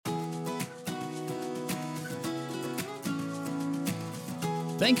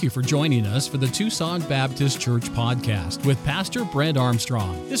Thank you for joining us for the Tucson Baptist Church podcast with Pastor Brent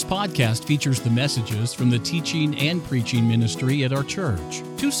Armstrong. This podcast features the messages from the teaching and preaching ministry at our church.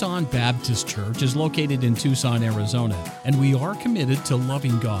 Tucson Baptist Church is located in Tucson, Arizona, and we are committed to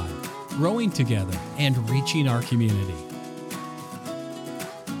loving God, growing together, and reaching our community.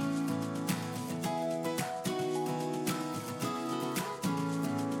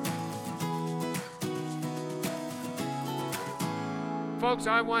 Folks,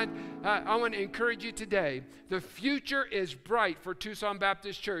 I want to encourage you today. The future is bright for Tucson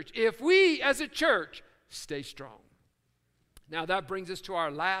Baptist Church if we as a church stay strong. Now that brings us to our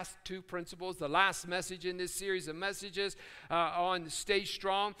last two principles, the last message in this series of messages on Stay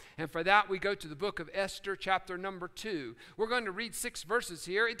Strong. And for that, we go to the book of Esther, chapter number 2. We're going to read 6 verses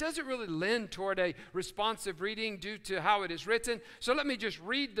here. It doesn't really lend toward a responsive reading due to how it is written. So let me just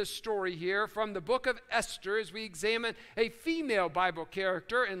read the story here from the book of Esther as we examine a female Bible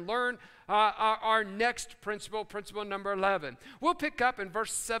character and learn our next principle, principle number 11. We'll pick up in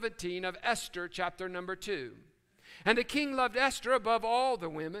verse 17 of Esther, chapter number 2. And the king loved Esther above all the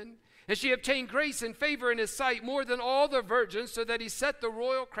women, and she obtained grace and favor in his sight more than all the virgins, so that he set the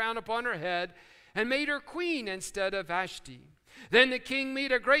royal crown upon her head and made her queen instead of Vashti. Then the king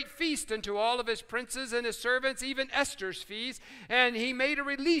made a great feast unto all of his princes and his servants, even Esther's feast, and he made a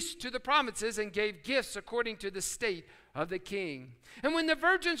release to the provinces and gave gifts according to the state of the king. And when the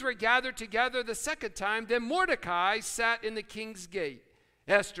virgins were gathered together the second time, then Mordecai sat in the king's gate.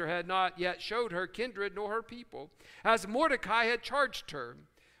 Esther had not yet showed her kindred nor her people, as Mordecai had charged her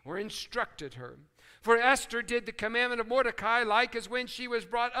or instructed her. For Esther did the commandment of Mordecai like as when she was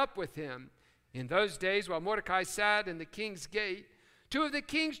brought up with him. In those days, while Mordecai sat in the king's gate, 2 of the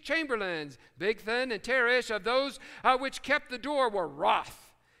king's chamberlains, Bigthan and Teresh, of those which kept the door, were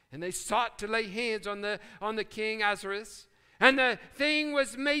wroth, and they sought to lay hands on the king Ahasuerus. And the thing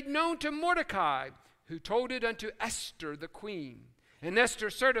was made known to Mordecai, who told it unto Esther the queen. And Esther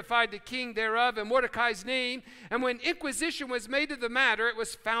certified the king thereof in Mordecai's name, and when inquisition was made of the matter, it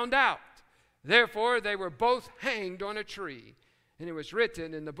was found out. Therefore they were both hanged on a tree. And it was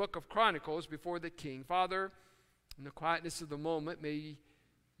written in the book of Chronicles before the king. Father, in the quietness of the moment, may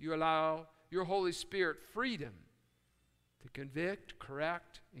you allow your Holy Spirit freedom to convict,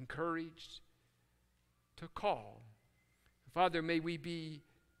 correct, encourage, to call. Father, may we be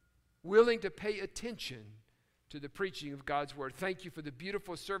willing to pay attention to the preaching of God's word. Thank you for the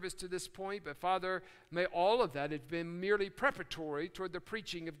beautiful service to this point, but Father, may all of that have been merely preparatory toward the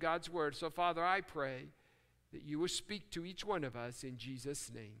preaching of God's word. So Father, I pray that you will speak to each one of us in Jesus'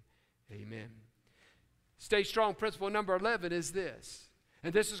 name. Amen. Stay strong principle number 11 is this,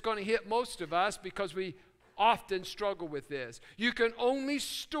 and this is going to hit most of us because we often struggle with this. You can only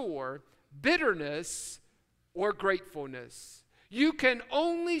store bitterness or gratefulness. You can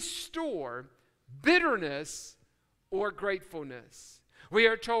only store bitterness or gratefulness. We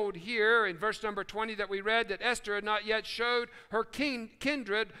are told here in verse number 20 that we read that Esther had not yet showed her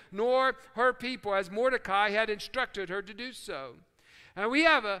kindred nor her people, as Mordecai had instructed her to do so. And we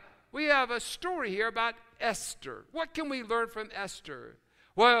have a story here about Esther. What can we learn from Esther?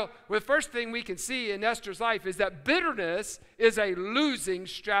 Well, the first thing we can see in Esther's life is that bitterness is a losing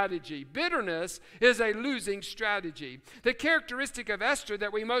strategy. Bitterness is a losing strategy. The characteristic of Esther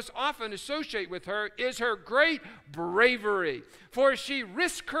that we most often associate with her is her great bravery. For she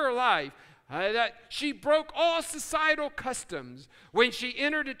risked her life, that she broke all societal customs when she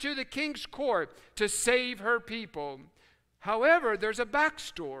entered into the king's court to save her people. However, there's a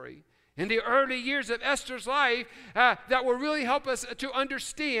backstory in the early years of Esther's life that will really help us to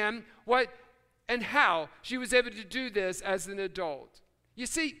understand what and how she was able to do this as an adult. You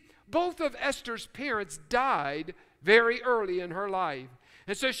see, both of Esther's parents died very early in her life.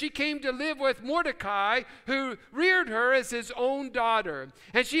 And so she came to live with Mordecai, who reared her as his own daughter.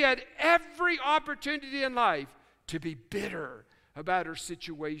 And she had every opportunity in life to be bitter about her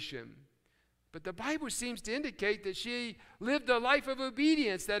situation. But the Bible seems to indicate that she lived a life of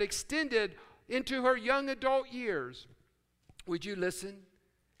obedience that extended into her young adult years. Would you listen?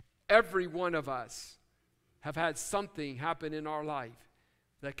 Every one of us have had something happen in our life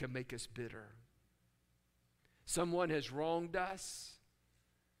that can make us bitter. Someone has wronged us.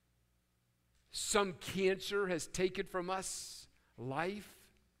 Some cancer has taken from us life.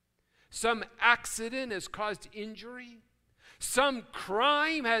 Some accident has caused injury. Some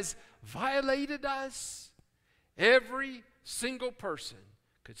crime has violated us. Every single person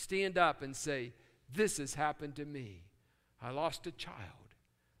could stand up and say, this has happened to me. I lost a child.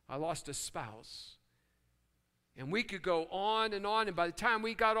 I lost a spouse. And we could go on, and by the time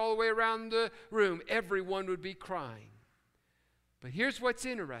we got all the way around the room, everyone would be crying. But here's what's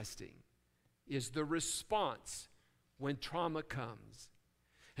interesting, is the response when trauma comes.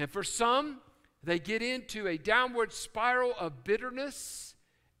 And for some, they get into a downward spiral of bitterness,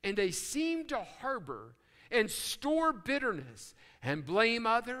 and they seem to harbor and store bitterness and blame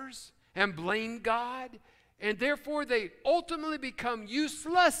others and blame God, and therefore they ultimately become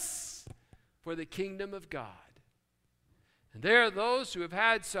useless for the kingdom of God. And there are those who have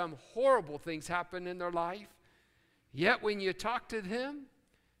had some horrible things happen in their life, yet when you talk to them,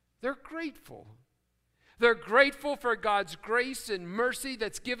 they're grateful. They're grateful for God's grace and mercy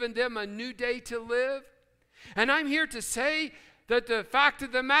that's given them a new day to live. And I'm here to say that the fact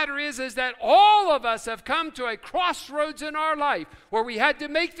of the matter is that all of us have come to a crossroads in our life where we had to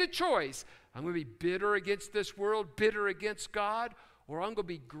make the choice. I'm going to be bitter against this world, bitter against God, or I'm going to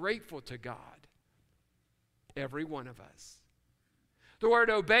be grateful to God. Every one of us. The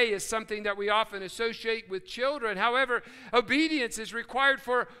word obey is something that we often associate with children. However, obedience is required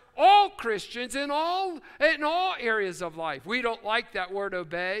for all Christians in all areas of life. We don't like that word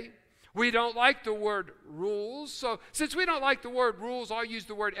obey. We don't like the word rules. So since we don't like the word rules, I'll use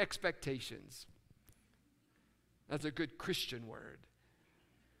the word expectations. That's a good Christian word.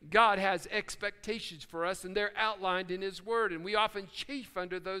 God has expectations for us, and they're outlined in His Word, and we often chafe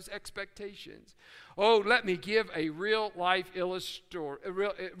under those expectations. Oh, let me give a real life illustration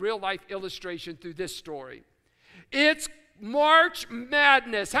through this story. It's March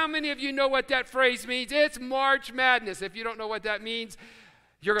Madness. How many of you know what that phrase means? It's March Madness. If you don't know what that means,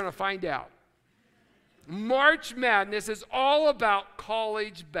 you're going to find out. March Madness is all about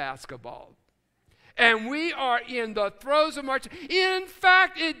college basketball. And we are in the throes of March. In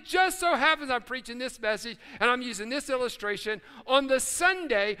fact, it just so happens I'm preaching this message and I'm using this illustration on the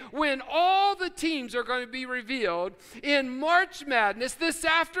Sunday when all the teams are going to be revealed in March Madness this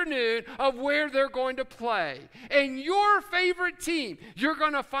afternoon of where they're going to play. And your favorite team, you're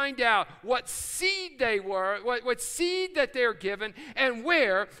going to find out what seed they were, what seed that they're given, and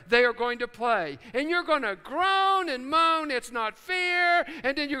where they are going to play. And you're going to groan and moan, it's not fair,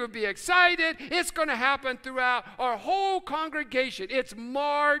 and then you're going to be excited. It's going to happen throughout our whole congregation. It's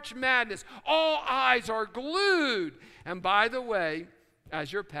March Madness. All eyes are glued. And by the way,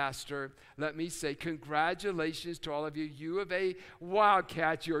 as your pastor, let me say congratulations to all of you. U of A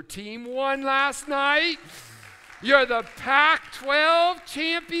Wildcats, your team won last night. You're the Pac-12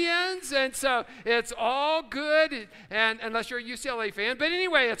 champions, and so it's all good, and unless you're a UCLA fan. But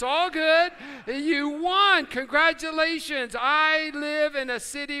anyway, it's all good. You won. Congratulations. I live in a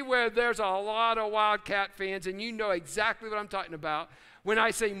city where there's a lot of Wildcat fans, and you know exactly what I'm talking about when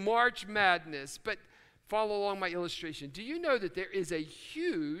I say March Madness. But follow along my illustration. Do you know that there is a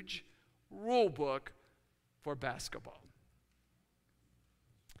huge rule book for basketball?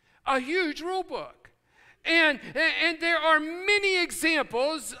 A huge rule book. And there are many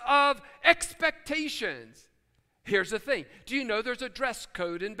examples of expectations. Here's the thing. Do you know there's a dress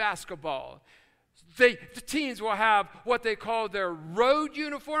code in basketball? The teams will have what they call their road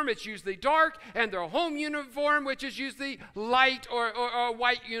uniform. It's usually dark, and their home uniform, which is usually light or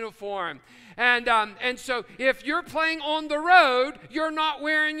white uniform. And so if you're playing on the road, you're not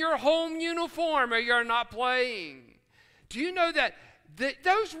wearing your home uniform or you're not playing. Do you know that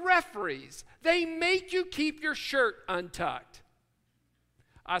those referees, they make you keep your shirt untucked?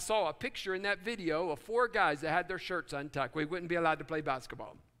 I saw a picture in that video of 4 guys that had their shirts untucked. We wouldn't be allowed to play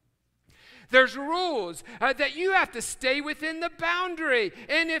basketball. There's rules that you have to stay within the boundary.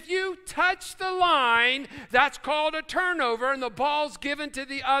 And if you touch the line, that's called a turnover, and the ball's given to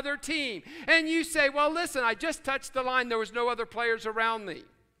the other team. And you say, well, listen, I just touched the line. There was no other players around me.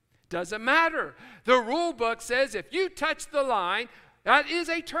 Doesn't matter. The rule book says if you touch the line, that is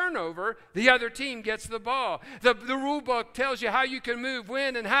a turnover. The other team gets the ball. The rule book tells you how you can move,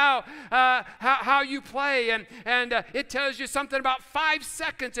 when, and how you play. And it tells you something about 5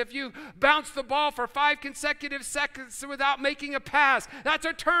 seconds. If you bounce the ball for 5 consecutive seconds without making a pass, that's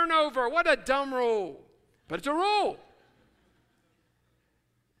a turnover. What a dumb rule. But it's a rule.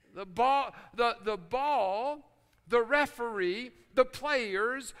 The ball, the referee, the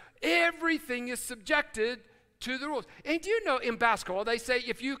players, everything is subjected to the rules. And do you know in basketball, they say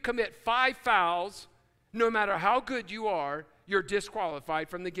if you commit 5 fouls, no matter how good you are, you're disqualified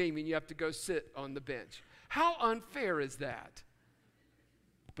from the game and you have to go sit on the bench. How unfair is that?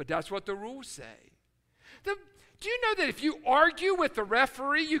 But that's what the rules say. Do you know that if you argue with the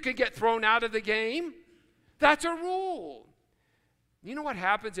referee, you can get thrown out of the game? That's a rule. You know what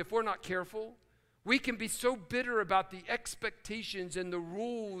happens if we're not careful? We can be so bitter about the expectations and the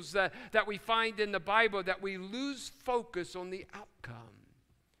rules that we find in the Bible that we lose focus on the outcome.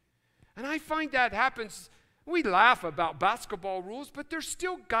 And I find that happens We laugh about basketball rules, but there's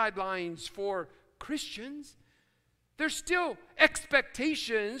still guidelines for Christians. There's still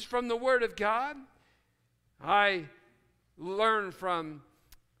expectations from the Word of God. I learned from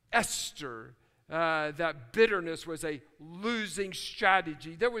Esther that bitterness was a losing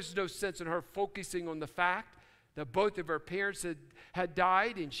strategy. There was no sense in her focusing on the fact that both of her parents had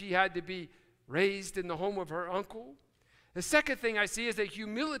died and she had to be raised in the home of her uncle. The second thing I see is that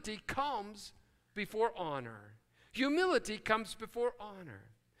humility comes before honor. Humility comes before honor.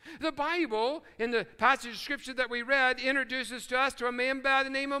 The Bible, in the passage of Scripture that we read, introduces to us to a man by the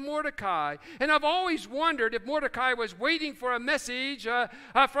name of Mordecai. And I've always wondered if Mordecai was waiting for a message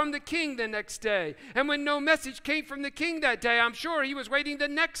from the king the next day. And when no message came from the king that day, I'm sure he was waiting the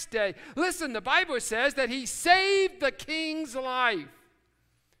next day. Listen, the Bible says that he saved the king's life,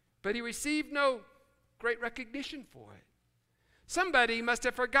 but he received no great recognition for it. Somebody must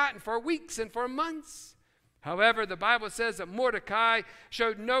have forgotten for weeks and for months. However, the Bible says that Mordecai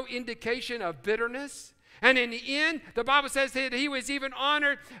showed no indication of bitterness. And in the end, the Bible says that he was even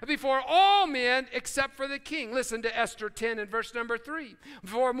honored before all men except for the king. Listen to Esther 10 and verse number 3.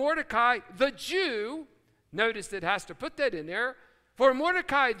 For Mordecai, the Jew, notice it has to put that in there. For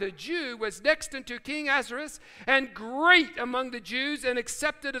Mordecai, the Jew, was next unto King Ahasuerus, and great among the Jews, and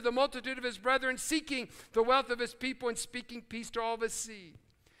accepted of the multitude of his brethren, seeking the wealth of his people and speaking peace to all of his seed.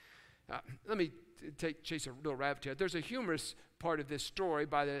 Let me chase a little rabbit here. There's a humorous part of this story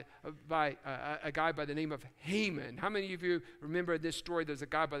by a guy by the name of Haman. How many of you remember this story? There's a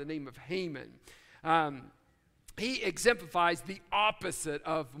guy by the name of Haman. He exemplifies the opposite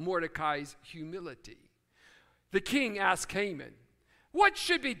of Mordecai's humility. The king asked Haman, "What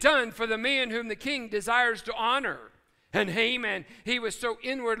should be done for the man whom the king desires to honor?" And Haman, he was so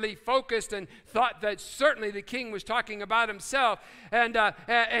inwardly focused and thought that certainly the king was talking about himself. And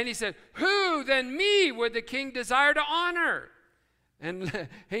he said, "Who then me would the king desire to honor?" And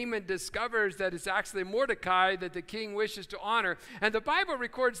Haman discovers that it's actually Mordecai that the king wishes to honor. And the Bible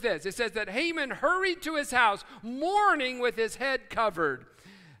records this. It says that Haman hurried to his house, mourning with his head covered.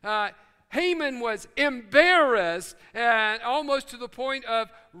 Haman was embarrassed and almost to the point of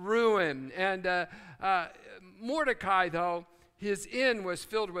ruin. And Mordecai, though, his end was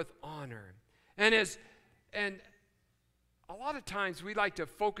filled with honor. And a lot of times we like to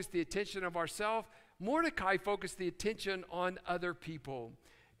focus the attention of ourselves. Mordecai focused the attention on other people,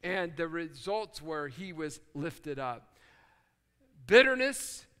 and the results were he was lifted up.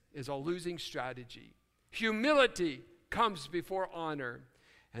 Bitterness is a losing strategy. Humility comes before honor.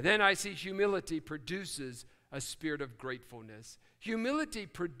 And then I see humility produces a spirit of gratefulness. Humility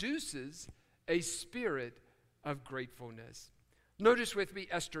produces a spirit of gratefulness. Notice with me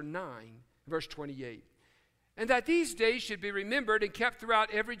Esther 9, verse 28. And that these days should be remembered and kept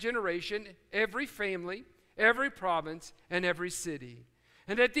throughout every generation, every family, every province, and every city.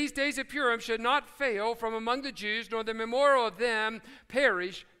 And that these days of Purim should not fail from among the Jews, nor the memorial of them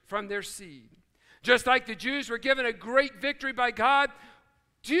perish from their seed. Just like the Jews were given a great victory by God,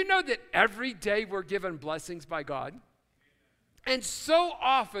 do you know that every day we're given blessings by God? And so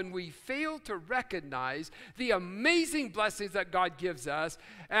often we fail to recognize the amazing blessings that God gives us,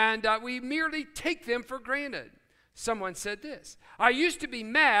 and we merely take them for granted. Someone said this: "I used to be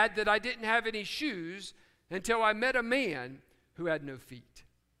mad that I didn't have any shoes until I met a man who had no feet."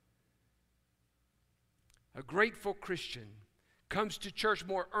 A grateful Christian comes to church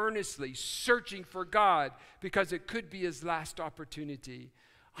more earnestly, searching for God because it could be his last opportunity.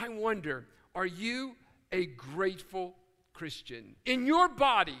 I wonder, are you a grateful Christian? In your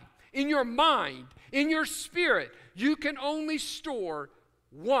body, in your mind, in your spirit, you can only store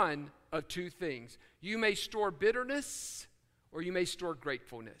one of two things. You may store bitterness or you may store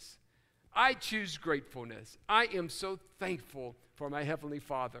gratefulness. I choose gratefulness. I am so thankful for my Heavenly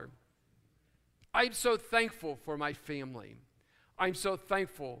Father. I'm so thankful for my family. I'm so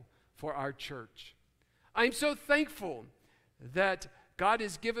thankful for our church. I'm so thankful that God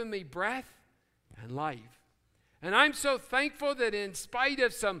has given me breath and life. And I'm so thankful that in spite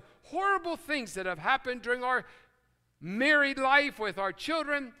of some horrible things that have happened during our married life with our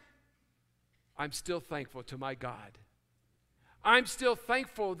children, I'm still thankful to my God. I'm still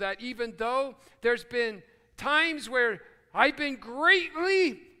thankful that even though there's been times where I've been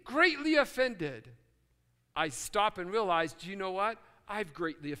greatly offended, I stop and realize, do you know what? I've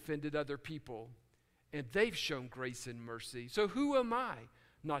greatly offended other people, and they've shown grace and mercy. So who am I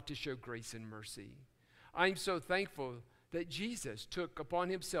not to show grace and mercy? I'm so thankful that Jesus took upon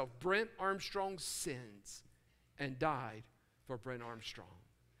himself Brent Armstrong's sins and died for Brent Armstrong.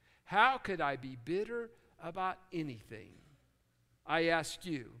 How could I be bitter about anything? I ask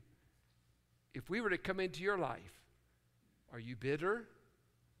you, if we were to come into your life, are you bitter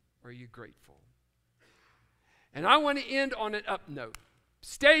or are you grateful? And I want to end on an up note.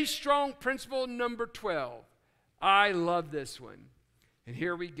 Stay strong, principle number 12. I love this one. And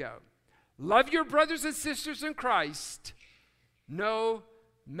here we go. Love your brothers and sisters in Christ no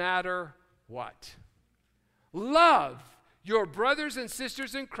matter what. Love your brothers and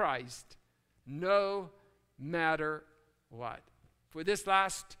sisters in Christ no matter what. For this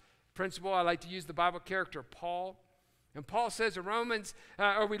last principle, I like to use the Bible character Paul. And Paul says in Romans,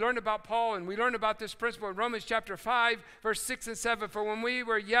 or we learn about Paul, and we learn about this principle in Romans chapter 5, verse 6 and 7. For when we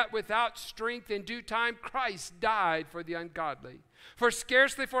were yet without strength, in due time Christ died for the ungodly. For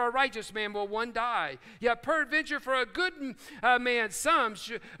scarcely for a righteous man will one die. Yet peradventure for a good man some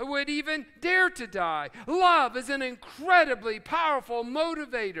would even dare to die. Love is an incredibly powerful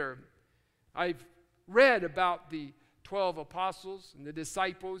motivator. I've read about the 12 apostles and the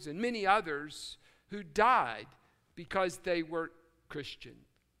disciples and many others who died because they were Christian.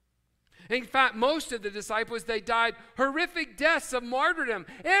 In fact, most of the disciples, they died horrific deaths of martyrdom.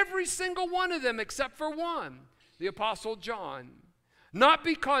 Every single one of them except for one, the Apostle John. Not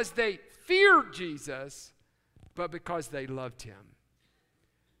because they feared Jesus, but because they loved him.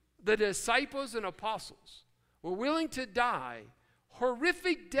 The disciples and apostles were willing to die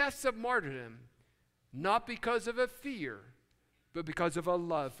horrific deaths of martyrdom, not because of a fear, but because of a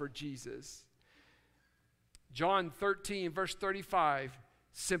love for Jesus. John 13, verse 35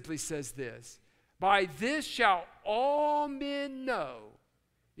 simply says this: by this shall all men know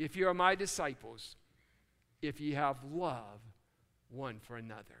if you are my disciples, if ye have love one for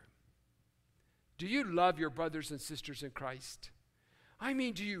another. Do you love your brothers and sisters in Christ? I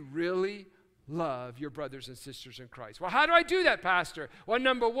mean, do you really love your brothers and sisters in Christ? Well, how do I do that, Pastor? Well,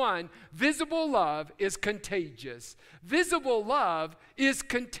 number one, visible love is contagious. Visible love is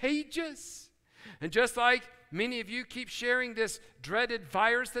contagious. And just like many of you keep sharing this dreaded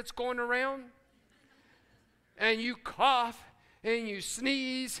virus that's going around, and you cough, and you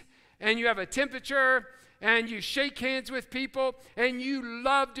sneeze, and you have a temperature, and you shake hands with people, and you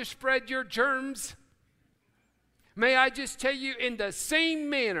love to spread your germs, may I just tell you, in the same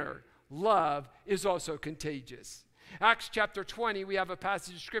manner, love is also contagious. Acts chapter 20, we have a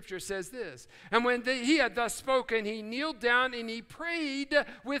passage of scripture that says this: and when he had thus spoken, he kneeled down and he prayed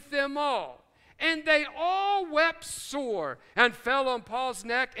with them all. And they all wept sore and fell on Paul's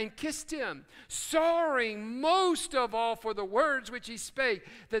neck and kissed him, sorrowing most of all for the words which he spake,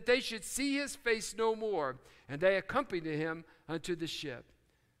 that they should see his face no more. And they accompanied him unto the ship.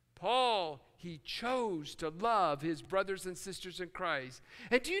 Paul, he chose to love his brothers and sisters in Christ.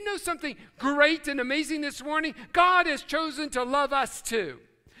 And do you know something great and amazing this morning? God has chosen to love us too.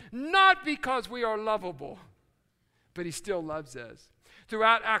 Not because we are lovable, but he still loves us.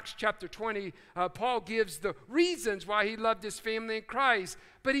 Throughout Acts chapter 20, Paul gives the reasons why he loved his family in Christ,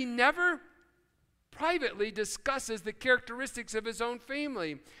 but he never privately discusses the characteristics of his own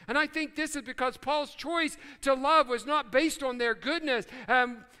family. And I think this is because Paul's choice to love was not based on their goodness.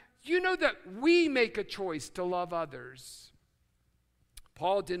 You know that we make a choice to love others.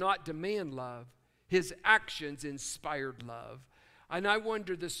 Paul did not demand love. His actions inspired love. And I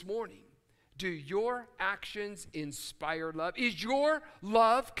wonder this morning, do your actions inspire love? Is your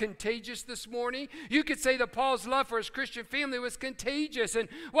love contagious this morning? You could say that Paul's love for his Christian family was contagious. And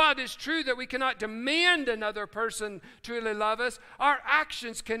while it is true that we cannot demand another person to really love us, our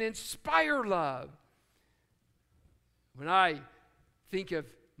actions can inspire love. When I think of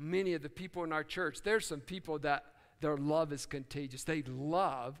many of the people in our church, there's some people that their love is contagious. They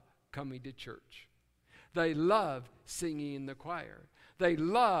love coming to church. They love singing in the choir. They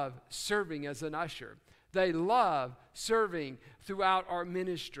love serving as an usher. They love serving throughout our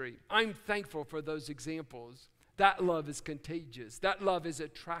ministry. I'm thankful for those examples. That love is contagious. That love is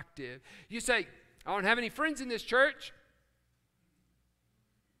attractive. You say, I don't have any friends in this church.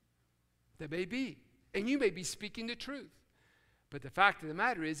 There may be. And you may be speaking the truth. But the fact of the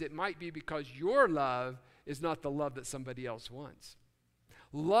matter is, it might be because your love is not the love that somebody else wants.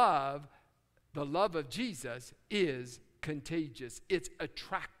 Love, the love of Jesus, is contagious. It's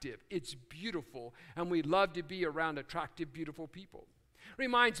attractive. It's beautiful. And we love to be around attractive, beautiful people.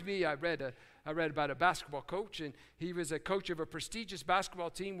 Reminds me, I read about a basketball coach, and he was a coach of a prestigious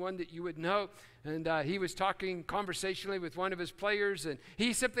basketball team, one that you would know. And he was talking conversationally with one of his players, and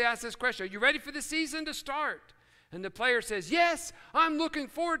he simply asked this question: are you ready for the season to start? And the player says, yes, I'm looking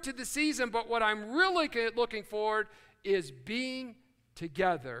forward to the season, but what I'm really looking forward is being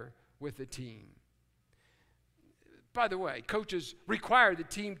together with the team. By the way, coaches require the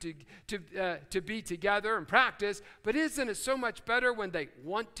team to be together and practice, but isn't it so much better when they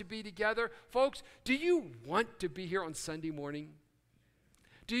want to be together? Folks, do you want to be here on Sunday morning?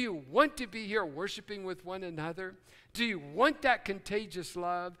 Do you want to be here worshiping with one another? Do you want that contagious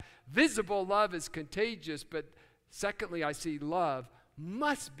love? Visible love is contagious, but secondly, I see love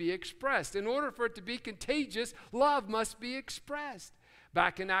must be expressed. In order for it to be contagious, love must be expressed.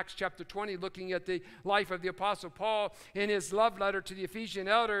 Back in Acts chapter 20, looking at the life of the Apostle Paul, in his love letter to the Ephesian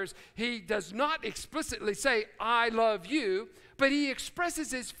elders, he does not explicitly say, I love you, but he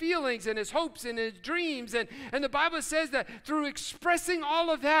expresses his feelings and his hopes and his dreams. And the Bible says that through expressing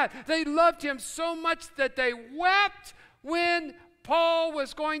all of that, they loved him so much that they wept when Paul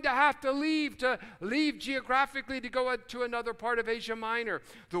was going to have to leave geographically to go to another part of Asia Minor.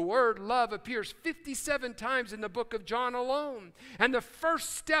 The word love appears 57 times in the book of John alone. And the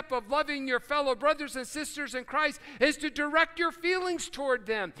first step of loving your fellow brothers and sisters in Christ is to direct your feelings toward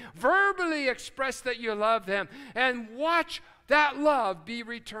them. Verbally express that you love them and watch that love be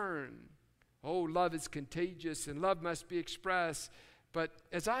returned. Oh, love is contagious and love must be expressed. But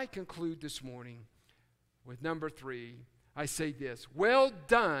as I conclude this morning with number 3, I say this: well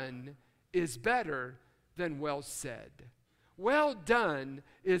done is better than well said. Well done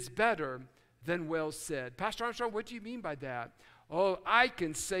is better than well said. Pastor Armstrong, what do you mean by that? Oh, I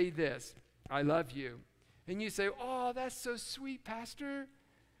can say this: I love you. And you say, oh, that's so sweet, Pastor.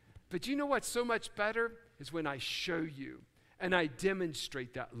 But you know what's so much better is when I show you and I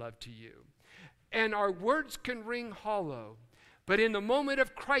demonstrate that love to you. And our words can ring hollow, but in the moment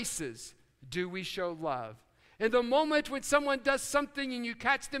of crisis, do we show love? In the moment when someone does something and you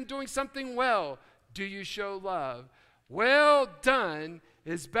catch them doing something well, do you show love? Well done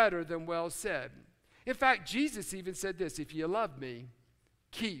is better than well said. In fact, Jesus even said this: if you love me,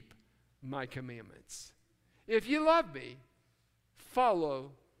 keep my commandments. If you love me,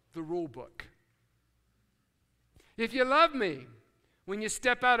 follow the rule book. If you love me, when you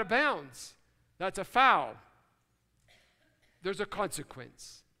step out of bounds, that's a foul. There's a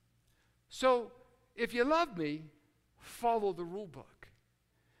consequence. So, if you love me, follow the rule book.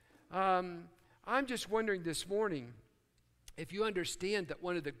 I'm just wondering this morning if you understand that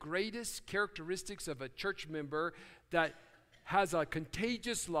one of the greatest characteristics of a church member that has a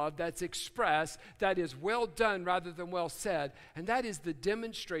contagious love that's expressed, that is well done rather than well said, and that is the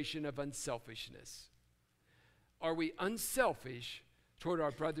demonstration of unselfishness. Are we unselfish toward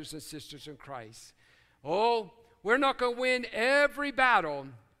our brothers and sisters in Christ? Oh, we're not going to win every battle,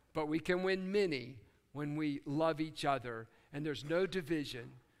 but we can win many when we love each other. And there's no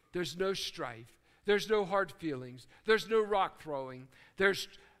division. There's no strife. There's no hard feelings. There's no rock throwing. There's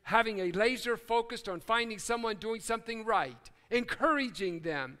having a laser focused on finding someone doing something right, encouraging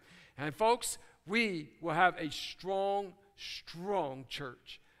them. And folks, we will have a strong, strong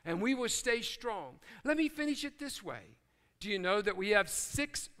church. And we will stay strong. Let me finish it this way. Do you know that we have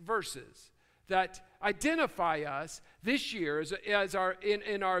 6 verses that identify us this year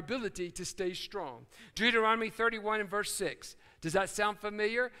in our ability to stay strong? Deuteronomy 31 and verse 6. Does that sound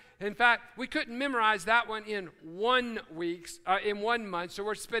familiar? In fact, we couldn't memorize that one in 1 month, so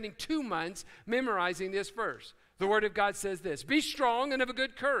we're spending 2 months memorizing this verse. The Word of God says this: be strong and of a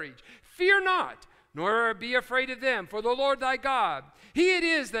good courage. Fear not, nor be afraid of them, for the Lord thy God, he it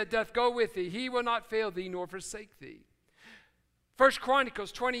is that doth go with thee. He will not fail thee nor forsake thee. 1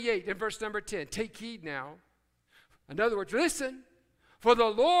 Chronicles 28 and verse number 10. Take heed now. In other words, listen. For the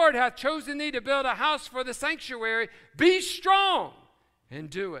Lord hath chosen thee to build a house for the sanctuary. Be strong and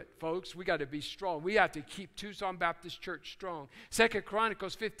do it. Folks, we got to be strong. We have to keep Tucson Baptist Church strong. 2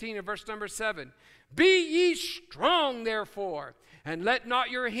 Chronicles 15 and verse number 7. Be ye strong, therefore, and let not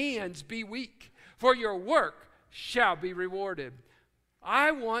your hands be weak, for your work shall be rewarded.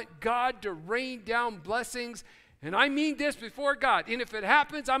 I want God to rain down blessings, and I mean this before God. And if it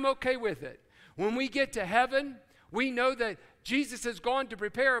happens, I'm okay with it. When we get to heaven, we know that Jesus has gone to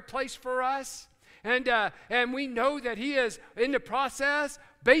prepare a place for us. And we know that he is in the process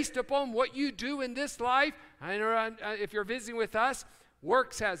based upon what you do in this life. I know if you're visiting with us,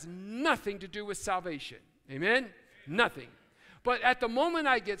 works has nothing to do with salvation. Amen? Nothing. But at the moment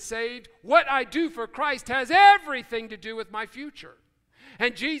I get saved, what I do for Christ has everything to do with my future.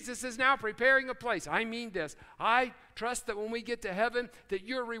 And Jesus is now preparing a place. I mean this. I trust that when we get to heaven, that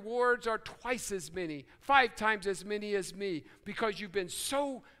your rewards are twice as many, 5 times as many as me, because you've been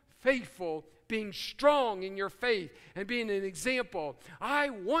so faithful, being strong in your faith and being an example. I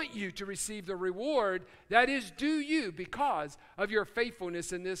want you to receive the reward that is due you because of your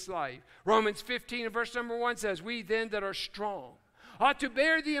faithfulness in this life. Romans 15 and verse number 1 says, we then that are strong ought to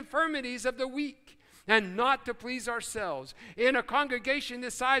bear the infirmities of the weak and not to please ourselves. In a congregation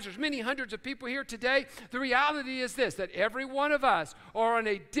this size, there's many hundreds of people here today. The reality is this, that every one of us are on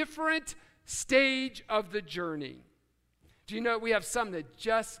a different stage of the journey. Do you know we have some that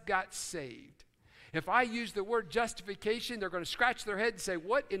just got saved? If I use the word justification, they're going to scratch their head and say,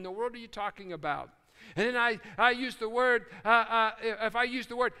 what in the world are you talking about? And then I use the word, if I use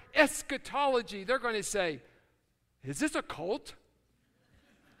the word eschatology, they're going to say, is this a cult?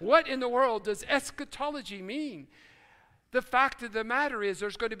 What in the world does eschatology mean? The fact of the matter is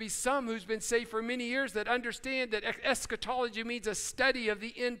there's going to be some who's been saved for many years that understand that eschatology means a study of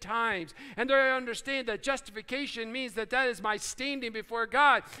the end times. And they understand that justification means that is my standing before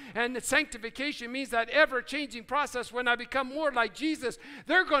God. And that sanctification means that ever-changing process when I become more like Jesus.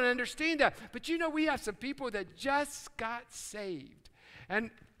 They're going to understand that. But you know, we have some people that just got saved.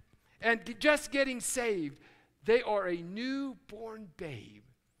 And just getting saved, they are a newborn babe.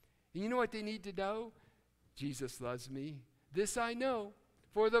 And you know what they need to know? Jesus loves me. This I know,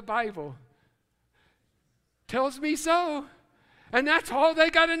 for the Bible tells me so. And that's all they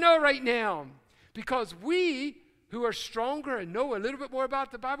got to know right now. Because we, who are stronger and know a little bit more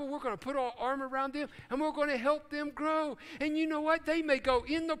about the Bible, we're going to put our arm around them and we're going to help them grow. And you know what? They may go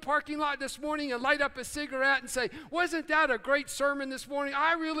in the parking lot this morning and light up a cigarette and say, wasn't that a great sermon this morning?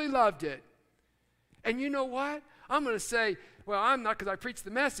 I really loved it. And you know what? I'm going to say, well, I'm not, because I preached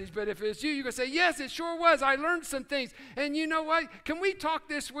the message, but if it's you, you're going to say, yes, it sure was. I learned some things. And you know what? Can we talk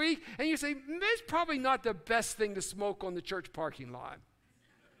this week? And you say, it's probably not the best thing to smoke on the church parking lot.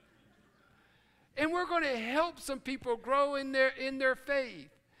 And we're going to help some people grow in their faith.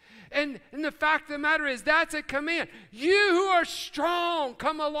 And the fact of the matter is, that's a command. You who are strong,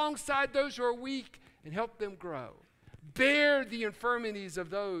 come alongside those who are weak and help them grow. Bear the infirmities of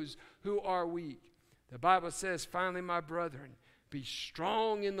those who are weak. The Bible says, finally, my brethren, be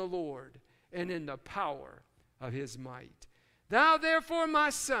strong in the Lord and in the power of his might. Thou therefore, my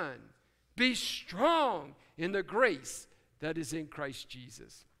son, be strong in the grace that is in Christ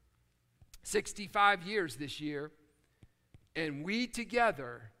Jesus. 65 years this year, and we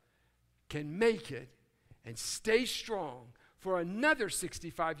together can make it and stay strong for another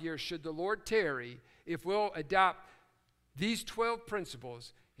 65 years should the Lord tarry, if we'll adopt these 12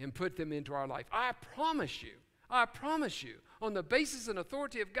 principles and put them into our life. I promise you, on the basis and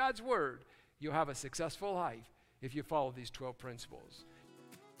authority of God's word, you'll have a successful life if you follow these 12 principles.